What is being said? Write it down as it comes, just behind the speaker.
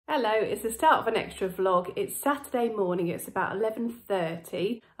Hello, it's the start of an extra vlog. It's Saturday morning, it's about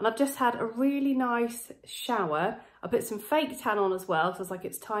 11:30 and I've just had a really nice shower. I put some fake tan on as well, so I was like,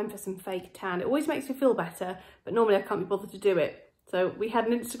 it's time for some fake tan. It always makes me feel better, but normally I can't be bothered to do it. So we had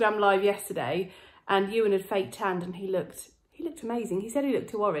an Instagram live yesterday and Ewan had fake tanned and he looked amazing. He said he looked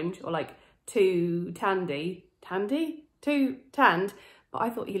too orange or like too too tanned, but I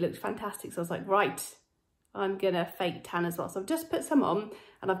thought he looked fantastic. So I was like, right, I'm gonna fake tan as well. So I've just put some on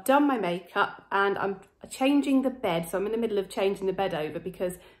and I've done my makeup and I'm changing the bed. So I'm in the middle of changing the bed over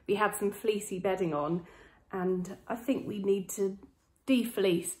because we had some fleecy bedding on and I think we need to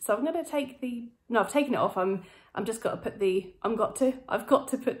de-fleece. So I'm gonna take I've taken it off. I've got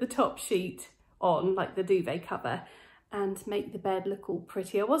to put the top sheet on, like the duvet cover, and make the bed look all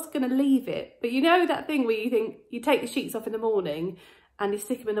pretty. I was gonna leave it, but you know that thing where you think you take the sheets off in the morning and you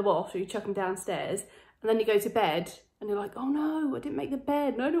stick them in the wash or you chuck them downstairs and then you go to bed and you're like, oh no, I didn't make the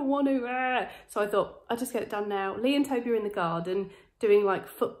bed and I don't want to. So I thought, I'll just get it done now. Lee and Toby are in the garden doing like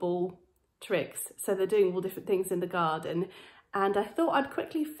football tricks. So they're doing all different things in the garden. And I thought I'd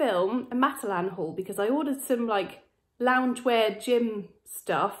quickly film a Matalan haul because I ordered some like loungewear gym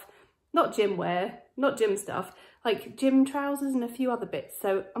stuff, not gym stuff, like gym trousers and a few other bits.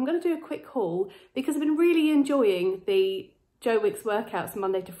 So I'm going to do a quick haul because I've been really enjoying the Joe Wicks workouts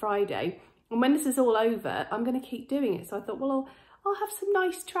Monday to Friday. And when this is all over, I'm going to keep doing it. So I thought, well, I'll have some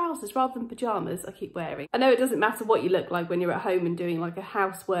nice trousers rather than pyjamas I keep wearing. I know it doesn't matter what you look like when you're at home and doing like a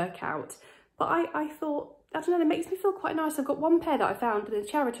house workout, but I thought, I don't know, it makes me feel quite nice. I've got one pair that I found in a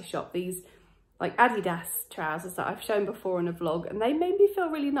charity shop, these like Adidas trousers that I've shown before in a vlog, and they made me feel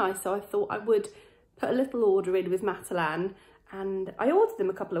really nice. So I thought I would put a little order in with Matalan, and I ordered them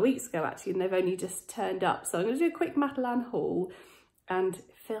a couple of weeks ago actually, and they've only just turned up. So I'm going to do a quick Matalan haul and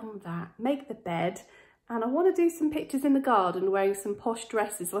film that, make the bed, and I want to do some pictures in the garden wearing some posh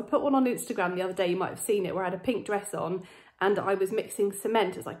dresses. So I put one on Instagram the other day, you might have seen it, where I had a pink dress on and I was mixing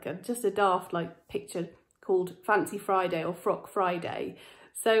cement. It's like just a daft like picture called Fancy Friday or Frock Friday.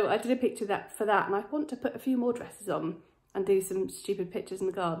 So I did a picture for that and I want to put a few more dresses on and do some stupid pictures in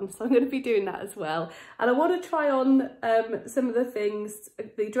the garden. So I'm going to be doing that as well. And I want to try on some of the things,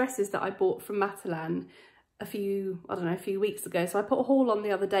 the dresses that I bought from Matalan a few weeks ago. So I put a haul on the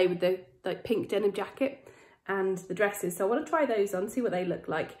other day with the like pink denim jacket and the dresses. So I want to try those on, see what they look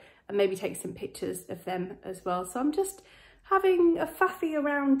like, and maybe take some pictures of them as well. So I'm just having a faffy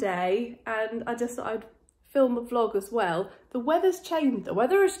around day, and I just thought I'd film a vlog as well. The weather's changed, the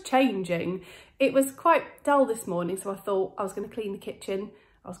weather is changing. It was quite dull this morning, so I thought I was going to clean the kitchen.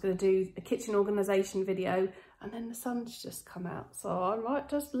 I was going to do a kitchen organisation video, and then the sun's just come out. So I might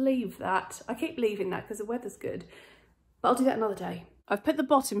just leave that. I keep leaving that because the weather's good, but I'll do that another day. I've put the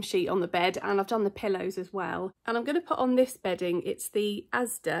bottom sheet on the bed and I've done the pillows as well. And I'm going to put on this bedding. It's the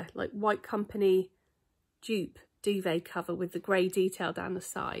Asda, like White Company dupe duvet cover with the grey detail down the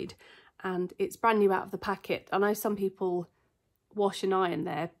side. And it's brand new out of the packet. I know some people wash and iron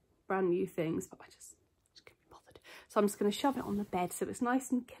their brand new things, but I just can't be bothered. So I'm just going to shove it on the bed so it's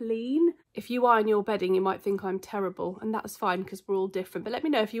nice and clean. If you iron your bedding, you might think I'm terrible, and that's fine because we're all different. But let me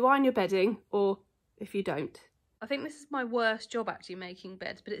know if you iron your bedding or if you don't. I think this is my worst job actually, making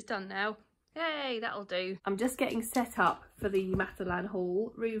beds, but it's done now. Yay, that'll do. I'm just getting set up for the Matalan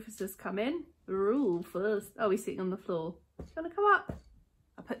haul. Rufus has come in. Rufus. Oh, he's sitting on the floor. Do you want to come up?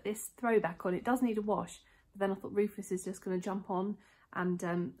 I put this throwback on. It does need a wash, but then I thought Rufus is just going to jump on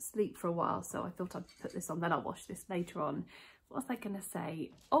and sleep for a while, so I thought I'd put this on, then I'll wash this later on. What was I going to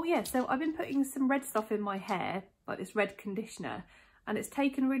say? Oh yeah, so I've been putting some red stuff in my hair, like this red conditioner, and it's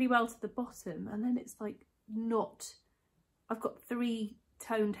taken really well to the bottom, and then it's like not, I've got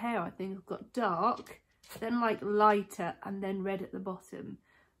 3-toned hair, I think. I've got dark, then like lighter, and then red at the bottom,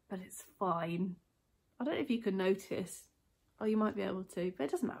 but it's fine. I don't know if you can notice. Oh, you might be able to, but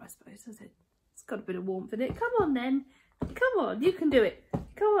it doesn't matter, I suppose, does it? It's got a bit of warmth in it. Come on then. Come on, you can do it.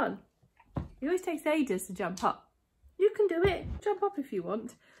 Come on. It always takes ages to jump up. You can do it. Jump up if you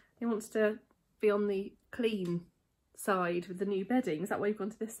want. He wants to be on the clean side with the new bedding. Is that why you've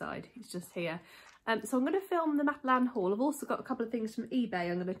gone to this side? He's just here. So I'm going to film the Matalan haul. I've also got a couple of things from eBay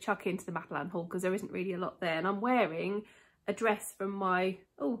I'm going to chuck into the Matalan haul because there isn't really a lot there. And I'm wearing a dress from my,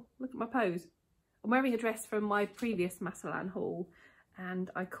 oh, look at my pose. I'm wearing a dress from my previous Matalan haul, and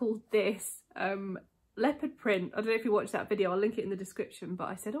I called this leopard print. I don't know if you watched that video, I'll link it in the description, but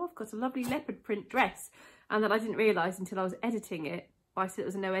I said, oh, I've got a lovely leopard print dress. And then I didn't realise until I was editing it, but I said it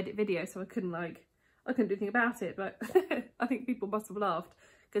was a no edit video, so I couldn't do anything about it, but I think people must have laughed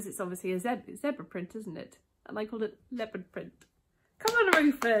because it's obviously a zebra print, isn't it? And I called it leopard print Come on,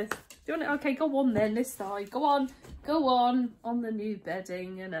 Rufus. Do you want it? Okay, go on then, this side. Go on the new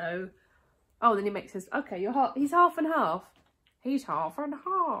bedding, you know. Oh, then he makes his, okay, he's half and half. He's half and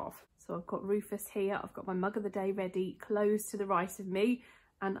half. So I've got Rufus here. I've got my mug of the day ready, clothes to the right of me.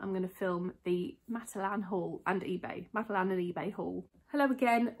 And I'm going to film the Matalan haul and eBay. Matalan and eBay haul. Hello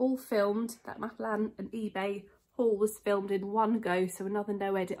again, all filmed. That Matalan and eBay haul was filmed in one go, so another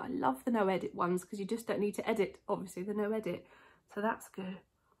no edit. I love the no edit ones because you just don't need to edit, obviously, the no edit. So that's good.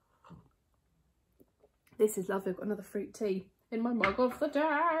 This is lovely. I've got another fruit tea in my mug of the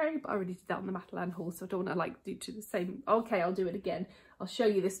day. But I already did that on the Matalan haul, so I don't want to like do the same. Okay, I'll do it again. I'll show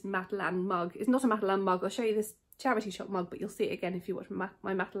you this Matalan mug. It's not a Matalan mug. I'll show you this charity shop mug, but you'll see it again if you watch my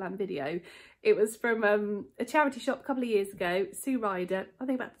Matalan video. It was from a charity shop a couple of years ago. Sue Ryder, I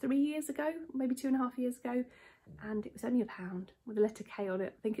think about 3 years ago, maybe 2.5 years ago. And it was only £1 with a letter K on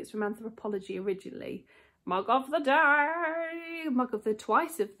it. I think it's from Anthropology originally. Mug of the day, mug of the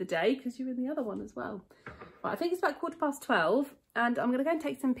twice of the day, because you're in the other one as well. Right, I think it's about 12:15, and I'm going to go and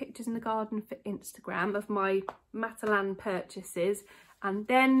take some pictures in the garden for Instagram of my Matalan purchases, and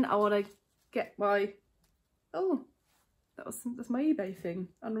then I want to get my, oh, that's my eBay thing,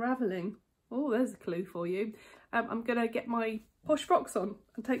 unravelling. Oh, there's a clue for you. I'm going to get my posh frocks on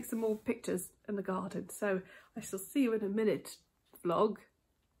and take some more pictures in the garden, so I shall see you in a minute, vlog.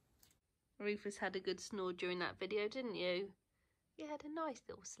 Rufus had a good snore during that video, didn't you? You had a nice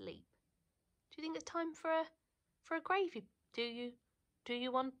little sleep. Do you think it's time for a gravy? Do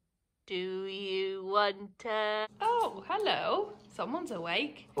you want Oh, hello. Someone's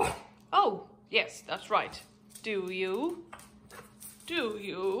awake. Oh, yes, that's right. Do you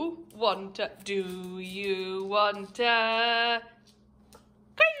want a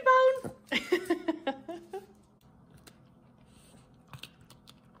gravy bone?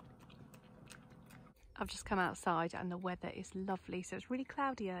 I've just come outside and the weather is lovely. So it's really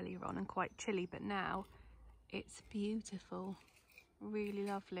cloudy earlier on and quite chilly, but now it's beautiful, really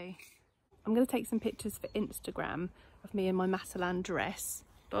lovely. I'm going to take some pictures for Instagram of me in my Matalan dress.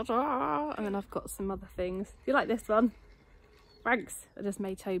 And then I've got some other things. Do you like this one? Thanks. I just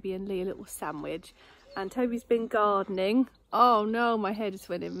made Toby and Lee a little sandwich. And Toby's been gardening. Oh no, my head is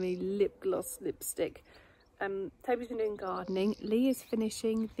winning me lip gloss lipstick. Toby's been doing gardening. Lee is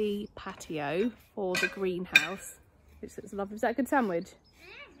finishing the patio for the greenhouse. It's lovely. Was that a good sandwich?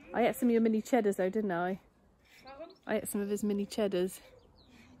 I ate some of your mini cheddars though, didn't I? I ate some of his mini cheddars.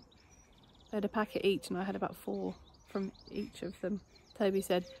 They had a packet each and I had about 4 from each of them. Toby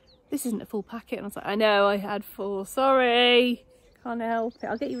said, this isn't a full packet. And I was like, I know, I had 4. Sorry. Can't help it.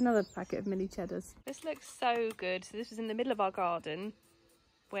 I'll get you another packet of mini cheddars. This looks so good. So this is in the middle of our garden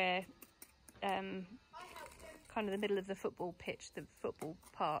where kind of the middle of the football pitch, the football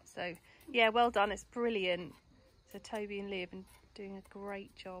part. So yeah, well done, it's brilliant. So Toby and Lee have been doing a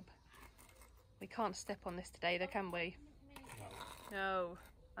great job. We can't step on this today though, can we? No.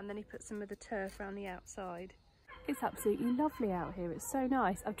 And then he put some of the turf around the outside. It's absolutely lovely out here, it's so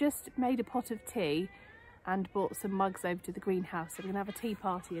nice. I've just made a pot of tea and brought some mugs over to the greenhouse, so we're gonna have a tea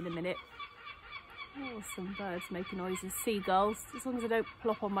party in a minute. Oh, some birds making noises, seagulls, as long as I don't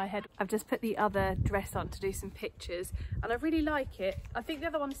plop on my head. I've just put the other dress on to do some pictures and I really like it. I think the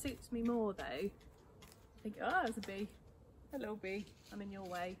other one suits me more though. I think, oh, there's a bee. Hello bee, I'm in your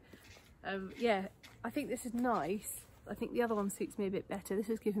way. Yeah, I think this is nice. I think the other one suits me a bit better. This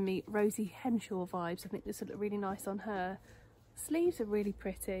is giving me Rosie Henshaw vibes. I think this would look really nice on her. Sleeves are really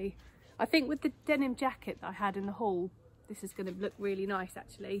pretty. I think with the denim jacket that I had in the haul, this is going to look really nice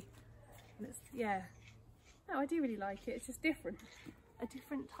actually. And it's, yeah, no, I do really like it. It's just different, a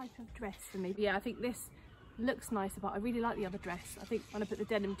different type of dress for me. But yeah, I think this looks nicer, but I really like the other dress. I think when I put the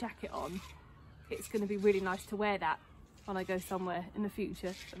denim jacket on, it's going to be really nice to wear that when I go somewhere in the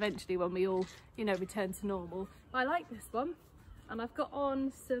future, eventually when we all, you know, return to normal. I like this one, and I've got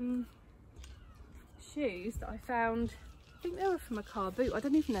on some shoes that I found. I think they were from a car boot. I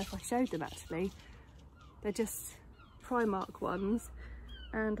don't even know if I showed them actually. They're just Primark ones,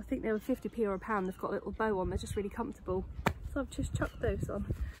 and I think they were 50p or £1. They've got a little bow on. They're just really comfortable, so I've just chucked those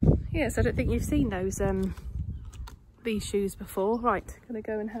on. Yes, I don't think you've seen those these shoes before. Right, gonna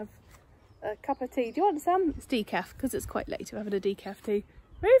go and have a cup of tea. Do you want some? It's decaf because it's quite late. We're having a decaf tea.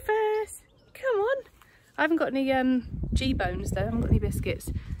 Rufus, come on. I haven't got any G-bones though. I haven't got any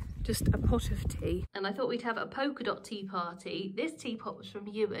biscuits. Just a pot of tea. And I thought we'd have a polka dot tea party. This teapot was from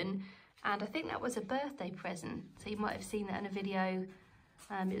Ewan, and I think that was a birthday present. So you might have seen that in a video.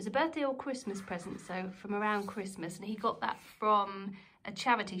 It was a birthday or Christmas present, so from around Christmas, and he got that from a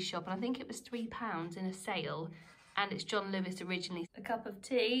charity shop, and I think it was £3 in a sale. And it's John Lewis originally. A cup of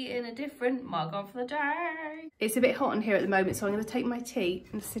tea in a different mug of the day. It's a bit hot in here at the moment, so I'm going to take my tea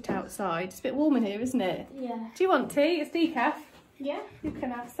and sit outside. It's a bit warm in here, isn't it? Yeah. Do you want tea? It's decaf. Yeah. You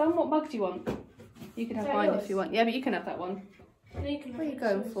can have some. What mug do you want? You can have mine yours? If you want. Yeah, but you can have that one. No, you can. What are you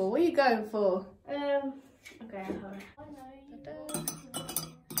going for? What are you going for? Okay, hold on. I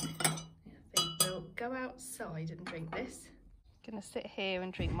think we'll go outside and drink this. Gonna sit here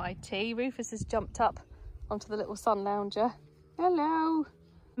and drink my tea. Rufus has jumped up onto the little sun lounger. Hello.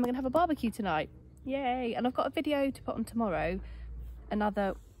 I'm gonna have a barbecue tonight. Yay. And I've got a video to put on tomorrow.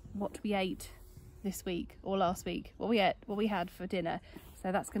 Another what we ate this week or last week. What we had for dinner.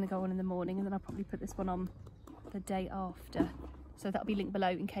 So that's gonna go on in the morning, and then I'll probably put this one on the day after. So that'll be linked below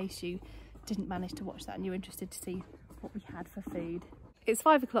in case you didn't manage to watch that and you're interested to see what we had for food. It's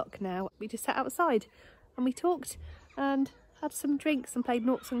 5 o'clock now. We just sat outside and we talked and had some drinks and played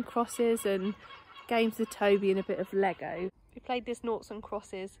noughts and crosses and games with Toby and a bit of Lego. We played this noughts and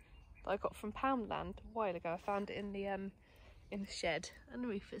crosses that I got from Poundland a while ago. I found it in the shed, and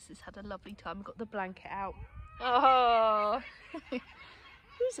Rufus has had a lovely time. We've got the blanket out. Oh,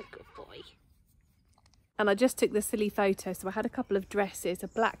 who's a good boy? And I just took the silly photo, so I had a couple of dresses, a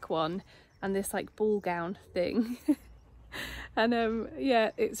black one and this like ball gown thing. And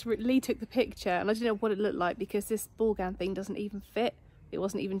yeah, Lee took the picture, and I didn't know what it looked like because this ball gown thing doesn't even fit. It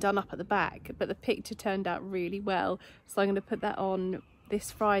wasn't even done up at the back, but the picture turned out really well. So I'm going to put that on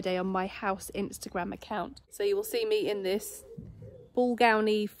this Friday on my house Instagram account. So you will see me in this ball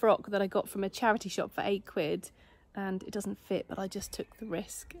gowny frock that I got from a charity shop for £8, and it doesn't fit, but I just took the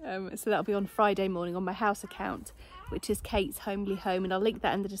risk. So that'll be on Friday morning on my house account, which is Kate's Homely Home, and I'll link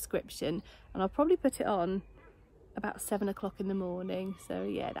that in the description, and I'll probably put it on about 7 o'clock in the morning. So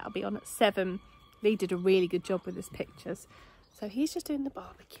yeah, that'll be on at 7. Lee did a really good job with his pictures. So he's just doing the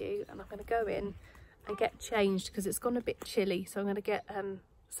barbecue, and I'm going to go in and get changed because it's gone a bit chilly. So I'm going to get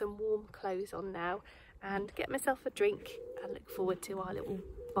some warm clothes on now and get myself a drink and look forward to our little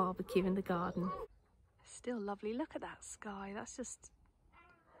barbecue in the garden. Still lovely. Look at that sky. That's just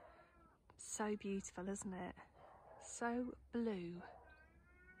so beautiful, isn't it? So blue.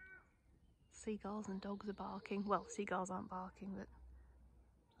 Seagulls and dogs are barking. Well, seagulls aren't barking, but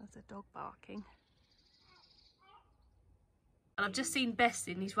there's a dog barking. And I've just seen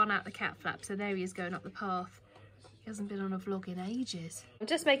Bessie, and he's run out the cat flap, so there he is going up the path. He hasn't been on a vlog in ages. I'm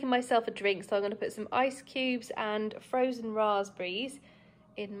just making myself a drink, so I'm going to put some ice cubes and frozen raspberries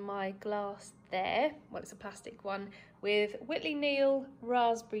in my glass there. Well, it's a plastic one, with Whitley Neal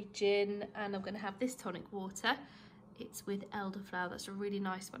raspberry gin, and I'm going to have this tonic water. It's with elderflower. That's a really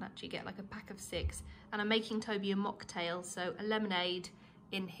nice one, actually. Get like a pack of 6. And I'm making Toby a mocktail, so a lemonade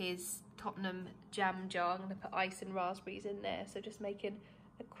in his Tottenham jam jar. I'm going to put ice and raspberries in there, so just making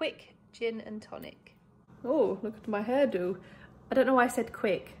a quick gin and tonic. Oh, look at my hairdo. I don't know why I said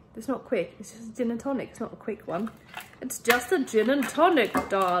quick. It's not quick, it's just a gin and tonic. It's not a quick one. It's just a gin and tonic,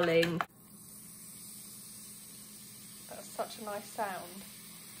 darling. That's such a nice sound.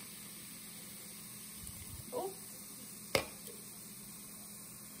 Oh.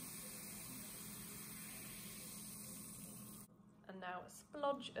 And now a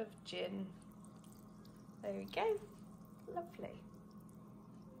splodge of gin. There we go. Lovely.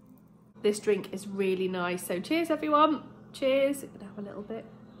 This drink is really nice, so cheers everyone. Cheers. I'm gonna have a little bit.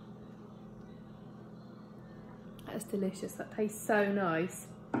 That's delicious. That tastes so nice.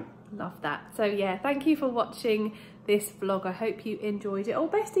 Love that. So yeah, thank you for watching this vlog. I hope you enjoyed it. Oh,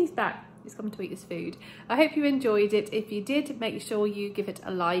 Bestie's back. He's coming to eat his food. I hope you enjoyed it. If you did, make sure you give it a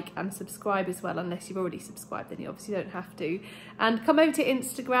like and subscribe as well, unless you've already subscribed, then you obviously don't have to. And come over to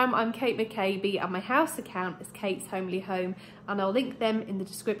Instagram. I'm Kate McCabe, and my house account is Kate's Homely Home, and I'll link them in the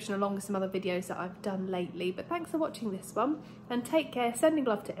description along with some other videos that I've done lately. But thanks for watching this one, and take care. Sending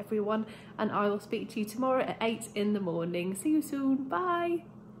love to everyone, and I will speak to you tomorrow at 8 in the morning. See you soon. Bye.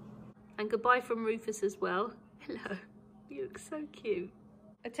 And goodbye from Rufus as well. Hello. You look so cute.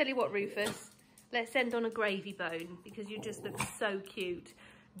 I tell you what, Rufus, let's end on a gravy bone because you just look so cute.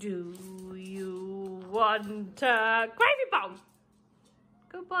 Do you want a gravy bone?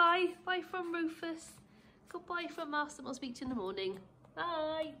 Goodbye. Bye from Rufus. Goodbye from us, and I'll speak to you in the morning.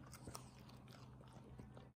 Bye.